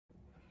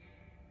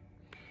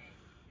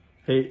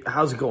Hey,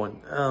 how's it going?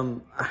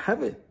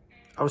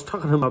 I was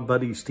talking to my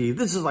buddy Steve.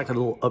 This is like a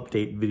little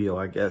update video,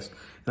 I guess.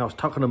 And I was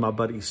talking to my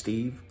buddy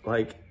Steve,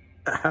 like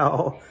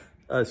how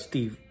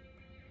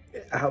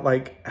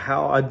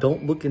how I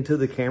don't look into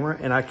the camera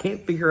and I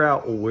can't figure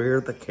out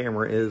where the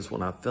camera is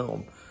when I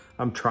film.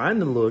 I'm trying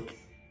to look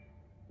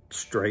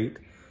straight.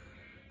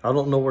 I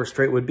don't know where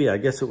straight would be. I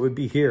guess it would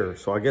be here.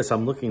 So I guess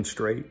I'm looking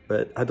straight,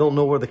 but I don't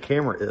know where the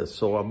camera is.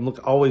 So I'm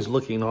always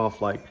looking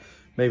off like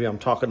maybe I'm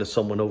talking to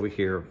someone over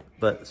here,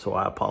 but so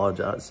I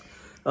apologize.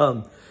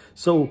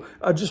 So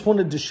I just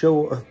wanted to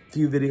show a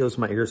few videos.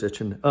 My ear's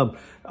itching.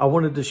 I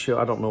wanted to show,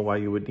 I don't know why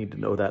you would need to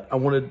know that. I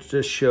wanted to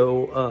just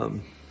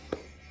show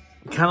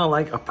kind of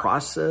like a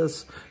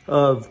process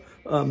of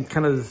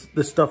kind of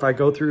the stuff I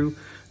go through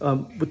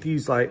with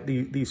these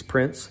these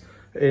prints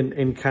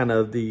and kind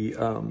of the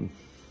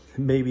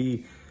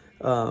maybe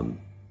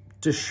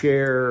to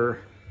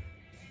share,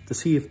 to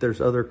see if there's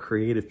other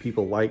creative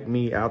people like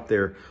me out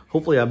there.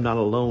 Hopefully I'm not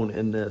alone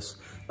in this,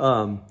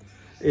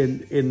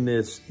 in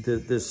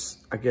this,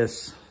 I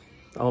guess,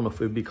 I don't know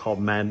if it would be called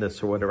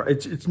madness or whatever.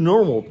 It's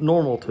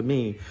normal to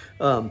me.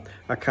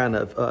 I kind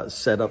of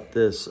set up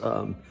this,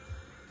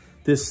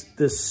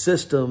 this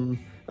system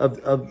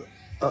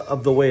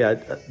of the way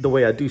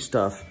I do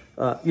stuff.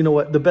 You know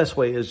what? The best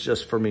way is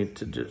just for me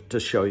to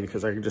show you,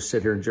 because I can just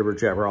sit here and jibber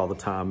jabber all the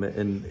time.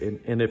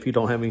 And if you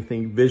don't have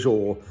anything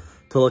visual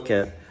to look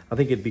at, I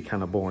think it'd be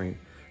kind of boring.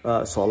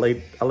 So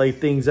I lay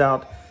things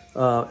out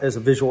as a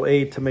visual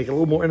aid to make it a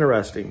little more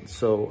interesting.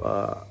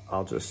 So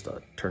I'll just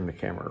turn the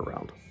camera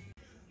around.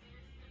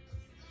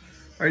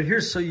 All right,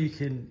 here's so you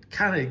can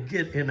kind of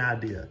get an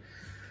idea.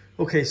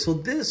 Okay, so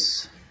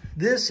this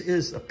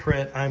is a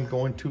print I'm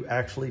going to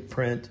actually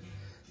print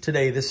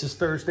today. This is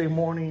Thursday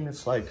morning.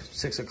 It's like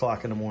 6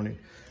 o'clock in the morning.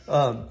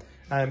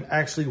 I'm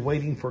actually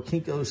waiting for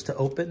Kinko's to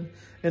open.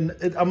 And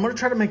I'm going to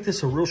try to make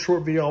this a real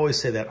short video. I always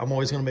say that. I'm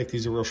always going to make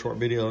these a real short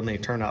video, and they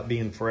turn out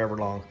being forever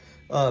long.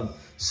 What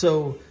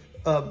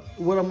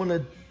I'm going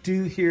to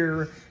do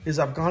here is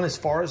I've gone as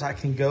far as I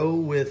can go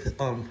with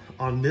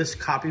on this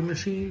copy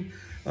machine.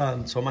 So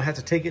I'm going to have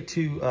to take it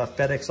to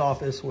FedEx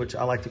office, which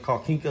I like to call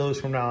Kinko's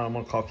from now on. I'm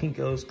going to call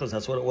Kinko's because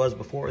that's what it was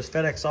before. It's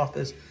FedEx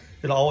office.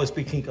 It'll always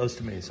be Kinko's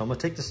to me. So I'm going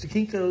to take this to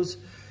Kinko's,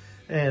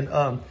 and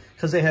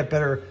because they have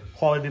better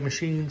quality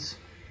machines.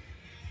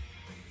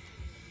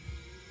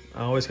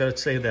 I always got to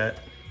say that,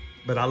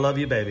 but I love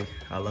you, baby.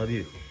 I love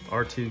you.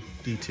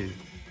 R2-D2.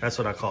 That's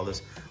what I call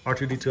this.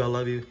 R2-D2, I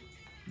love you.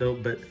 No,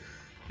 but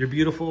you're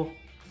beautiful.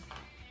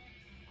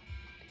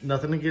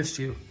 Nothing against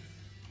you,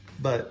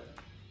 but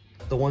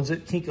the ones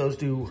at Kinko's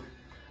do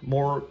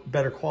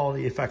better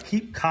quality. If I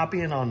keep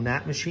copying on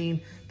that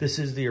machine, this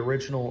is the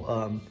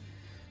original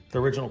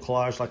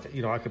collage. Like,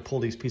 you know, I could pull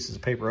these pieces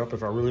of paper up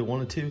if I really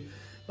wanted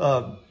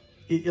to.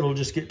 It'll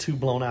just get too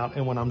blown out.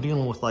 And when I'm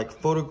dealing with like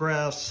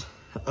photographs,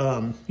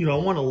 you know,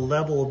 I want a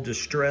level of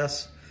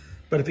distress,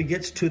 but if it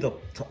gets to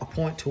a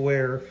point to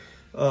where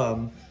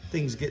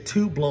things get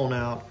too blown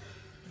out,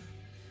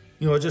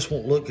 you know, it just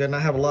won't look good. And I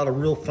have a lot of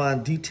real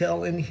fine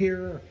detail in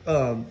here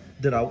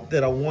that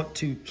I want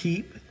to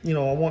keep. You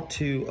know, I want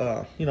you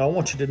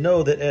to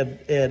know that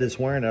Ed is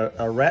wearing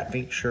a Rat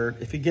Fink shirt.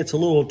 If it gets a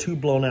little too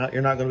blown out,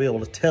 you're not going to be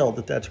able to tell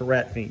that that's a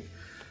Rat Fink.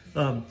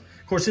 Of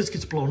course, this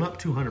gets blown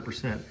up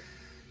 200%.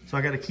 So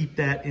I got to keep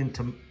that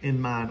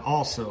in mind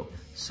also.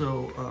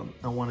 So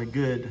I want a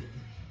good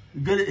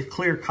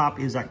clear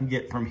copy as I can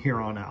get from here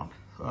on out.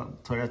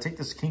 So I got to take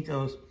this to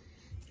Kinko's.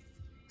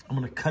 I'm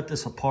going to cut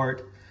this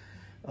apart.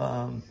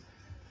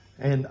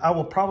 And I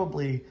will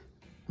probably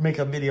make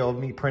a video of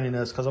me printing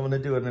this, because I'm going to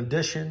do an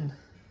edition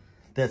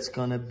that's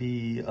going to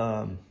be,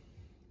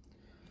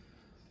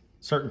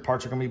 certain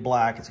parts are going to be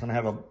black. It's going to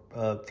have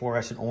a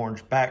fluorescent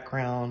orange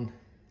background.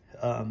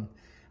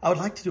 I would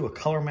like to do a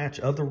color match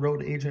of the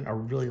Road Agent. I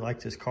really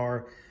like this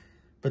car,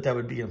 but that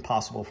would be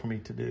impossible for me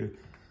to do.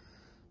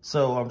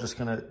 So I'm just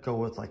going to go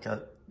with like I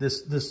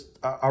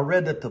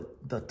read that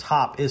the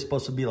top is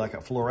supposed to be like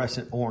a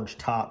fluorescent orange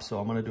top. So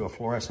I'm going to do a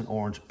fluorescent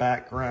orange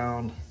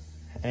background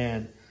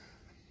and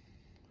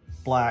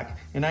black.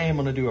 And I am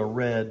going to do a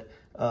red.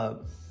 The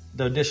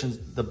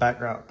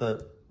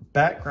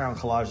background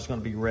collage is going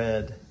to be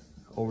red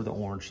over the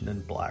orange and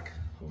then black.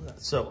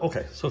 So,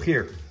 okay. So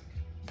here,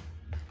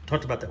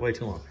 talked about that way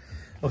too long.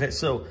 Okay.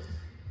 So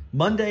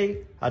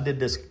Monday I did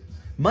this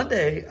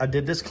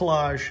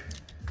collage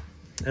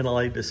and I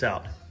laid this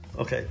out.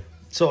 Okay.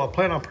 So I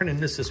plan on printing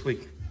this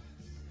week.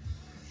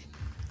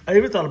 I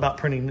even thought about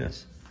printing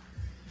this,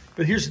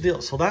 but here's the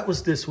deal. So that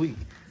was this week.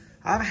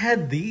 I've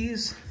had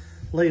these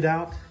laid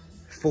out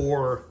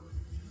for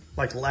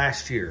like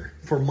last year,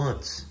 for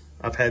months.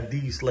 I've had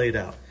these laid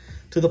out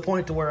to the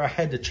point to where I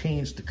had to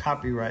change the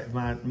copyright,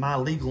 my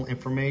legal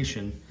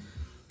information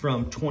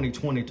from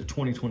 2020 to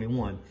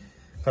 2021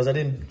 because I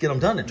didn't get them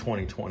done in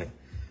 2020.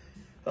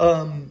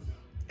 And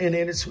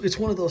it's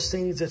one of those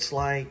things that's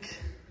like,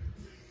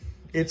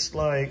 it's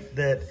like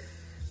that,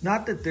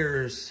 not that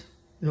there's,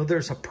 you know,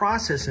 there's a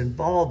process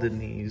involved in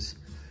these,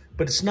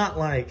 but it's not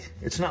like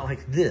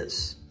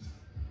this.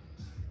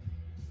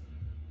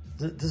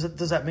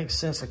 does that make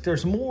sense? Like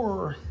there's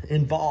more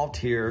involved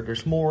here.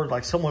 There's more,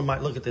 like someone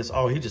might look at this,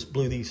 oh, he just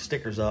blew these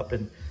stickers up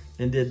and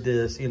did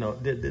this, you know,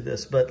 did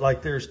this. But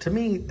like to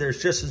me,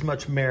 there's just as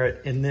much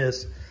merit in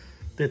this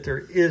that there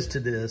is to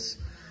this.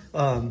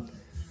 You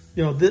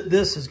know,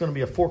 this is going to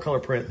be a 4-color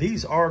print.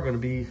 These are going to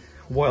be,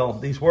 well,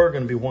 these were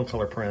going to be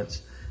 1-color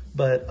prints,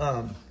 but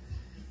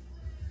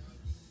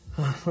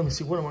let me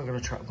see, what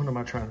am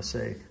I trying to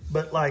say?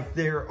 But like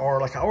there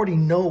are, like I already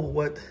know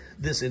what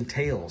this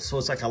entails. So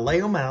it's like I lay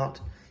them out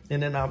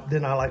and then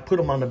I like put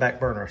them on the back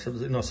burner. So,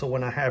 you know, so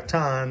when I have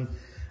time,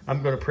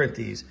 I'm going to print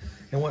these.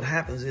 And what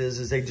happens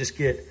is they just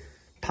get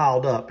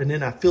piled up, and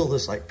then I feel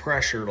this like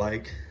pressure,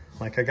 like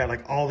I got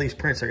like all these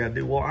prints I got to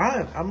do. Well,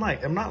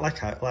 I'm not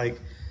like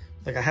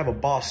I have a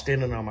boss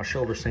standing on my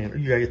shoulder saying,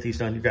 you gotta get these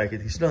done, you gotta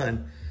get these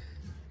done.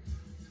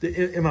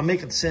 Am I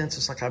making sense?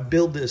 It's like I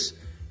build this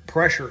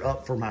pressure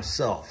up for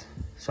myself.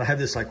 So I have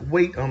this like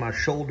weight on my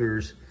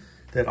shoulders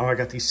that, oh, I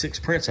got these 6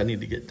 prints I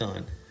need to get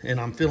done. And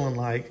I'm feeling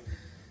like,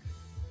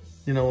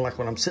 you know, like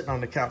when I'm sitting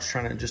on the couch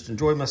trying to just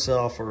enjoy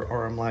myself,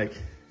 or I'm like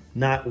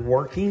not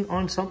working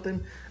on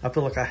something, I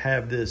feel like I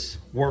have this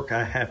work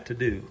I have to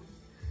do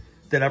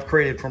that I've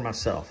created for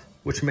myself,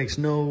 which makes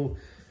no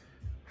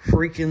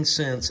freaking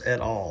sense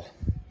at all.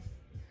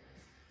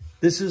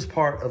 This is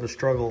part of a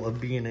struggle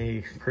of being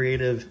a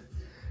creative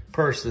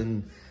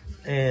person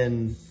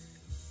and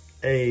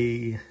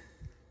I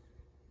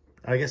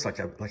guess I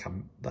don't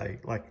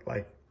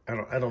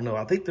know.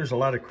 I think there's a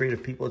lot of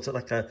creative people. It's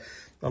like a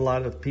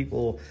lot of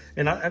people,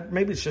 and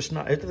maybe it's just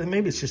not.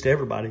 Maybe it's just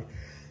everybody.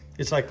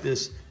 It's like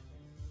this.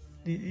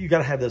 You got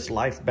to have this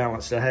life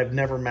balance that I've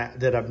never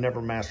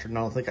mastered, and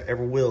I don't think I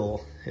ever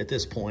will at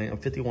this point. I'm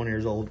 51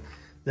 years old.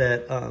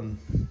 That I don't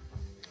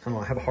know.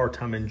 I have a hard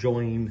time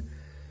enjoying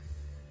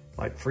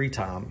like free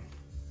time.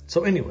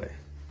 So anyway,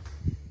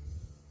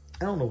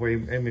 I don't know where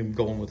I'm even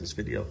going with this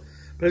video,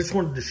 but I just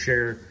wanted to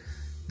share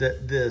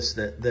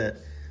that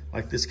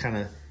like this kind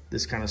of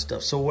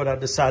stuff. So what I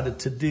decided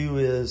to do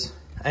is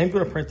I am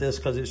going to print this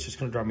because it's just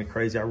going to drive me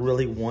crazy. I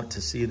really want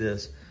to see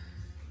this.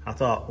 I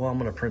thought, well, I'm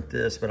going to print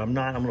this, but I'm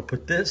not. I'm going to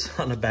put this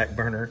on the back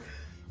burner.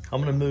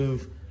 I'm going to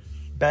move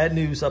bad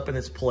news up in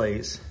its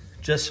place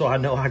just so I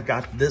know I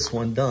got this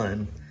one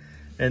done,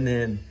 and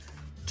then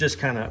just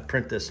kind of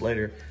print this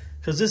later.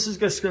 Because this is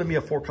just going to be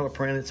a 4-color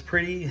print. It's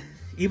pretty,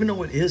 even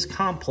though it is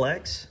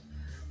complex,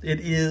 it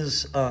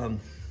is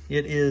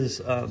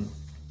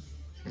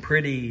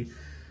pretty,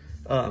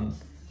 at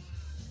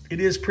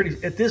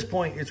this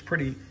point, it's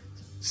pretty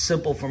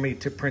simple for me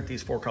to print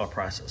these 4-color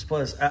process.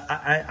 Plus,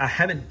 I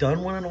haven't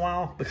done one in a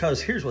while,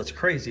 because here's what's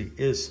crazy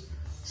is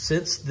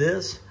since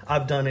this,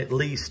 I've done at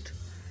least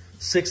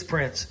 6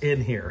 prints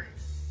in here.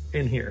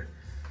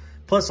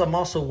 Plus, I'm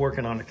also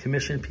working on a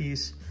commission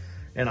piece,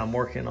 and I'm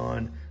working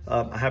on,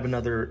 I have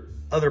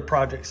other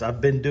projects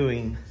I've been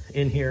doing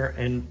in here,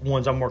 and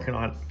ones I'm working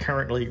on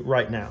currently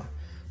right now.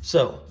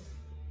 So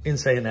in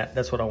saying that,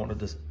 that's what I wanted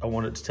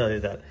to tell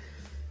you that.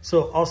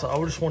 So also,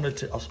 I just wanted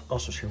to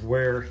also share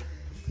where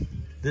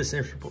this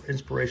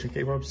inspiration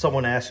came from.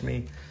 Someone asked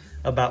me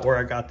about where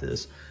I got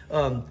this.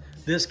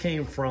 This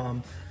came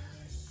from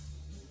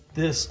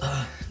this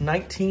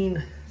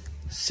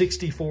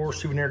 1964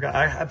 souvenir guide.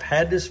 I've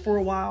had this for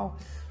a while.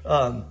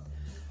 A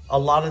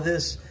lot of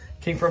this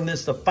came from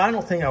this. The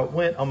final thing, I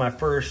went on my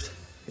first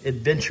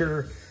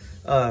adventure,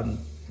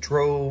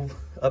 drove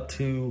up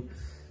to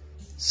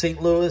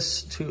St.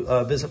 Louis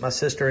to visit my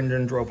sister, and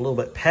then drove a little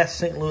bit past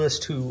St. Louis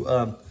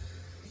to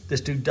this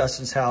dude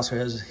Dustin's house, who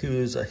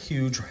is a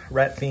huge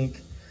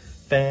Fink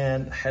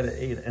fan, had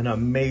an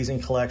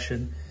amazing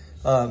collection.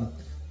 Got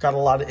a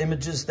lot of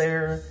images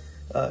there,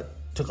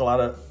 took a lot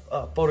of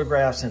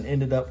photographs, and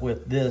ended up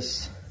with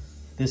this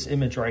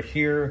image right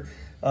here.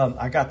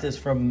 I got this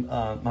from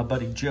my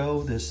buddy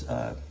Joe, this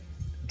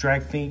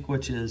Fink,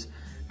 which is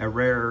a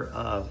rare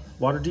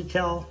water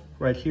decal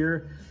right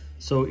here.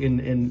 So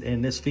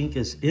in this Fink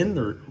is in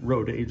the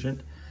road agent.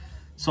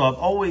 So I've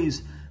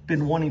always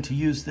been wanting to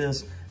use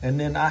this. And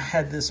then I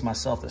had this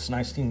myself, this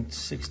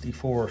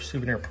 1964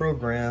 souvenir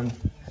program.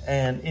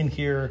 And in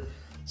here,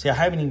 see, I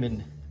haven't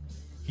even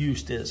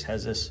used this.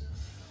 Has this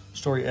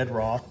Story Ed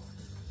Roth.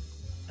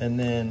 And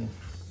then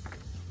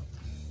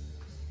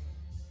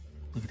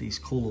look at these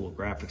cool little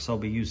graphics. I'll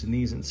be using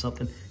these in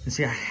something. And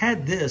see, I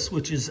had this,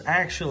 which is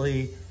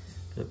actually,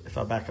 if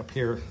I back up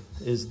here,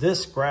 is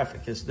this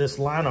graphic, is this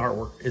line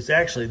artwork, is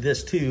actually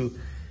this too,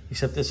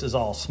 except this is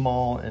all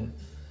small and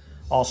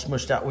all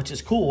smushed out, which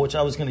is cool, which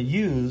I was gonna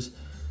use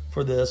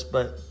for this,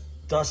 but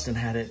Dustin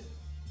had it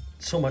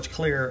so much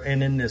clearer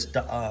and in this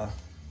dot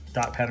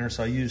pattern,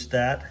 so I used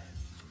that.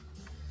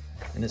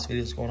 And this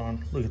video is going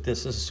on. Look at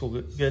this, this is so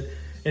good.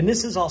 And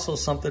this is also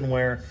something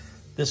where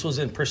this was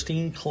in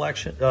pristine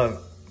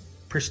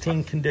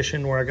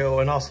condition where I go.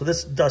 And also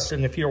this,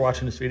 Dustin, if you're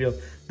watching this video,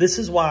 this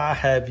is why I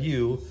have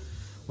you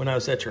when I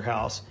was at your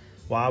house,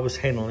 while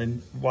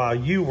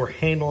you were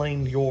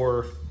handling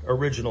your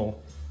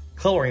original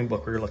coloring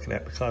book we were looking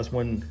at, because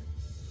when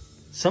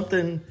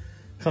something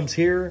comes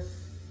here,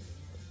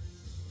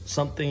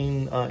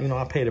 something, you know,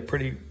 I paid a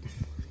pretty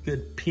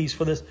good piece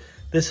for this.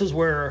 This is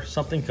where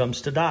something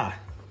comes to die,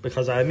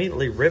 because I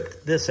immediately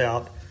ripped this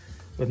out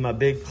with my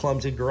big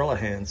clumsy gorilla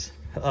hands.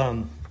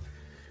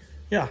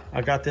 Yeah,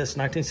 I got this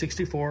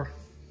 1964,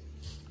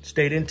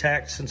 stayed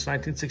intact since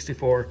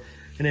 1964,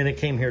 and then it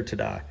came here to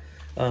die.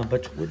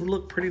 But it would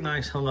look pretty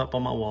nice hung up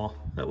on my wall.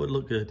 That would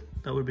look good.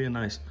 That would be a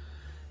nice,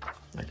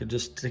 I could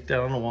just stick that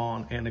on the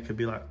wall and it could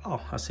be like,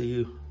 oh, I see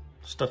you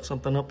stuck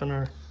something up in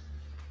our,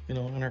 you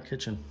know, in our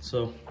kitchen.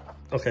 So,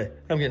 okay,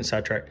 I'm getting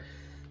sidetracked.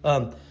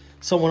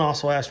 Someone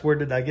also asked, where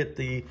did I get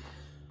the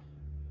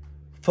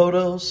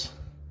photos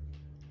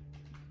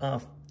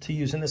to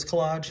use in this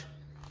collage?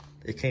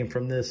 It came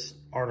from this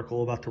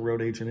article about the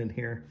road agent in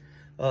here.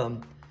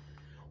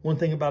 One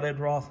thing about Ed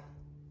Roth,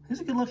 he's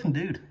a good looking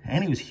dude.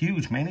 And he was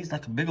huge, man. He's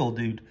like a big old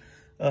dude.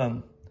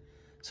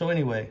 So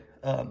anyway,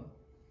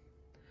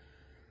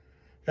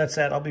 that's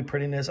that. I'll be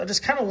printing this. I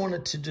just kind of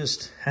wanted to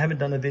just, I haven't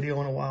done a video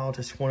in a while.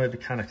 Just wanted to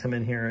kind of come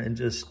in here and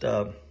just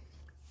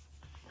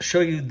show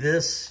you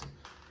this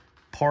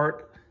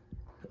part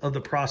of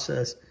the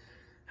process,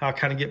 how I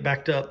kind of get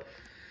backed up.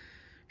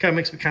 Kind of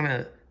makes me kind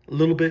of a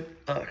little bit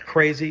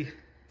crazy.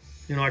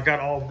 You know, I got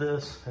all of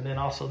this, and then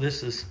also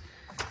this is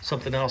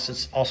something else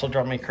that's also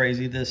driving me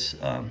crazy. This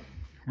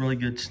really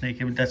good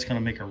snake image. That's going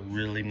to make a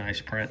really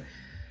nice print.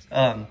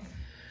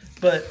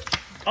 But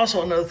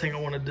also another thing I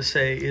wanted to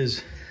say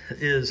is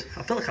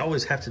I feel like I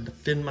always have to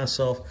defend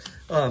myself.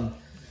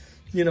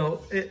 You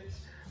know,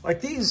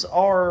 like these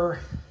are,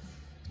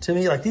 to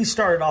me, like these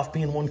started off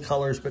being one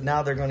colors, but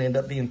now they're going to end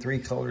up being 3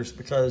 colors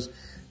because,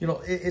 you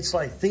know, it's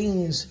like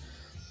things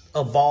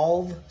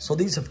evolve. So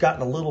these have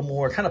gotten a little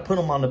more, kind of put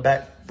them on the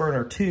back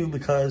burner too,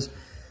 because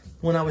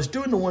when I was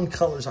doing the one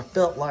colors, I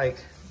felt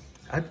like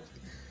I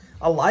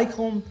like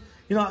them.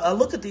 You know, I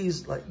look at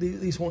these like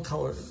these one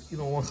color, you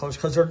know, one colors,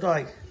 because they're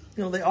like,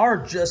 you know, they are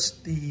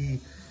just the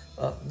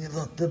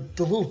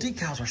little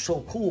decals are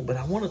so cool, but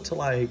I wanted to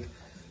like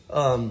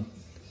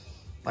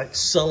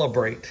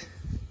celebrate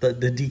the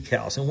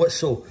decals and what's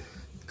so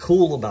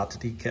cool about the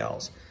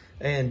decals,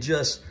 and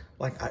just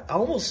like I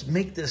almost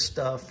make this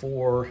stuff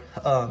for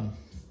well,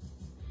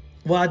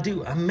 I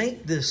do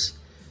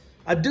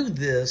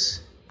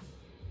this.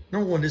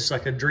 Number one, it's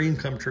like a dream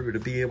come true to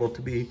be able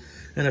to be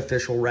an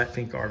official Rat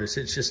Fink artist.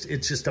 It's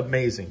just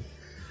amazing.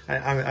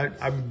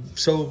 I'm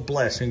so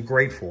blessed and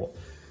grateful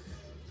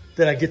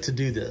that I get to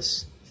do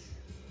this.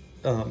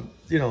 You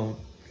know,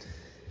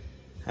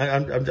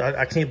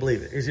 I can't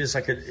believe it. It's just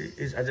like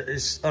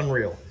it's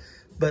unreal.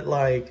 But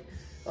like,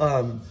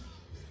 what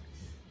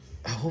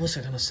was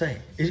I gonna say?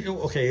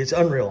 Okay, it's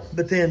unreal.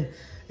 But then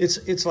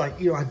it's like,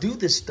 you know, I do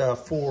this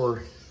stuff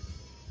for,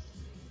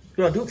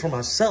 you know, I do it for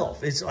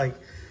myself. It's like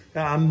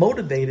I'm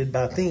motivated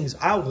by things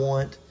I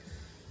want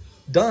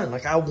done.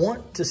 Like I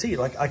want to see,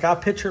 like I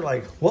picture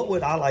like what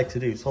would I like to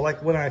do. So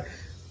like when I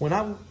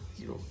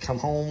you know, come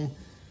home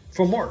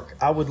from work,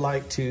 I would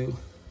like to, you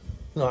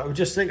know, I would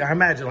just think, I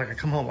imagine like I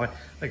come home, like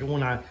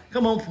when I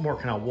come home from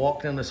work and I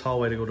walk down this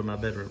hallway to go to my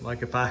bedroom,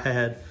 like if I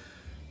had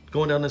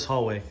going down this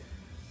hallway,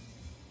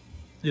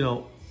 you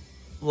know,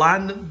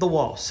 line the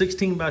wall,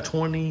 16 by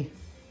 20,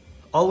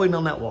 all the way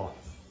down that wall,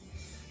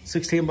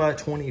 16 by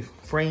 20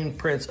 frame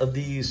prints of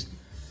these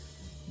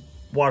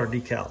water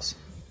decals.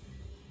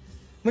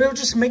 I mean, it would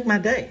just make my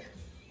day,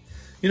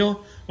 you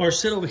know, or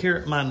sit over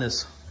here, mind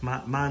this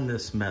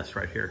mess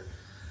right here.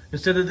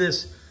 Instead of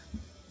this,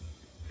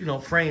 you know,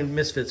 framed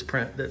Misfits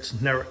print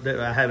that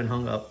I haven't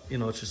hung up, you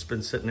know, it's just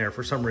been sitting there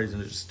for some reason.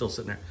 It's just still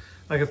sitting there.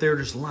 Like if they were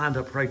just lined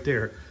up right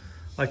there,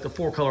 like the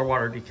 4-color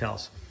water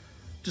decals,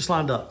 just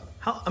lined up.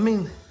 I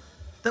mean,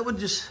 that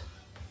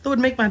would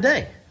make my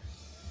day,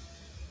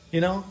 you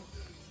know?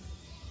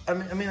 I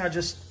mean,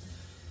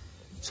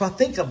 so I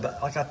think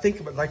about,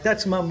 like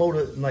that's my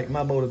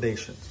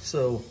motivation.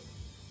 So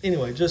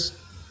anyway, just,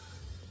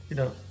 you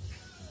know,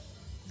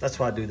 that's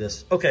why I do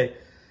this. Okay,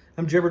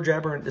 I'm jibber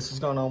jabbering. This has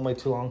gone on way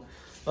too long.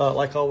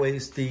 Like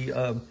always,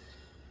 the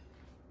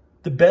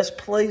best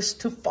place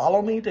to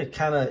follow me to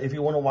kind of, if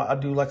you want to watch, I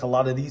do like a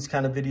lot of these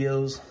kind of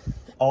videos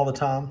all the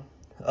time,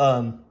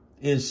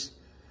 is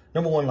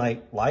number one,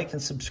 like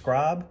and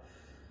subscribe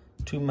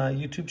to my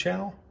YouTube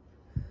channel.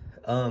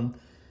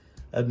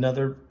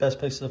 Another best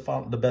place to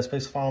follow, the best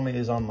place to follow me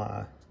is on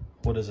my,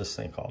 what is this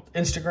thing called?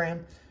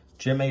 Instagram,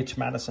 Jim H.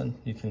 Madison.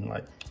 You can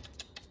like,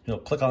 you know,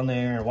 click on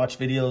there and watch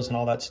videos and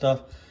all that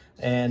stuff.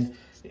 And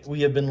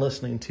we have been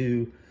listening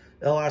to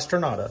El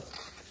Astronauta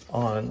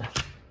on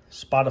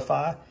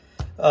Spotify.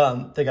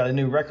 They got a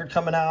new record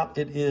coming out.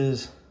 It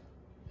is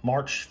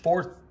March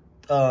 4th,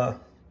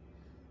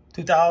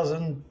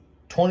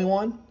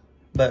 2021,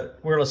 but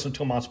we're listening to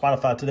them on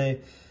Spotify today.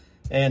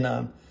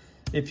 And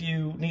if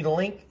you need a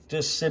link,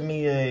 just send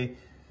me a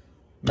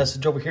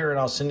message over here and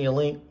I'll send you a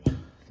link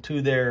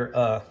to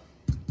their,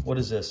 what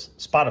is this?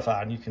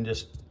 Spotify. And you can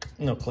just,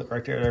 you know, click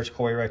right there. There's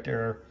Corey right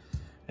there.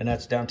 And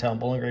that's downtown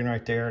Bowling Green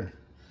right there. And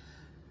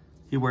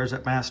he wears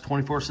that mask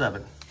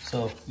 24/7.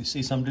 So if you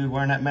see some dude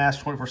wearing that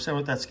mask 24/7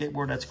 with that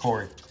skateboard, that's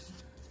Corey.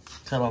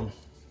 Tell him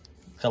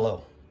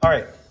hello. All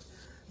right.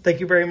 Thank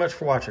you very much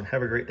for watching.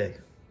 Have a great day.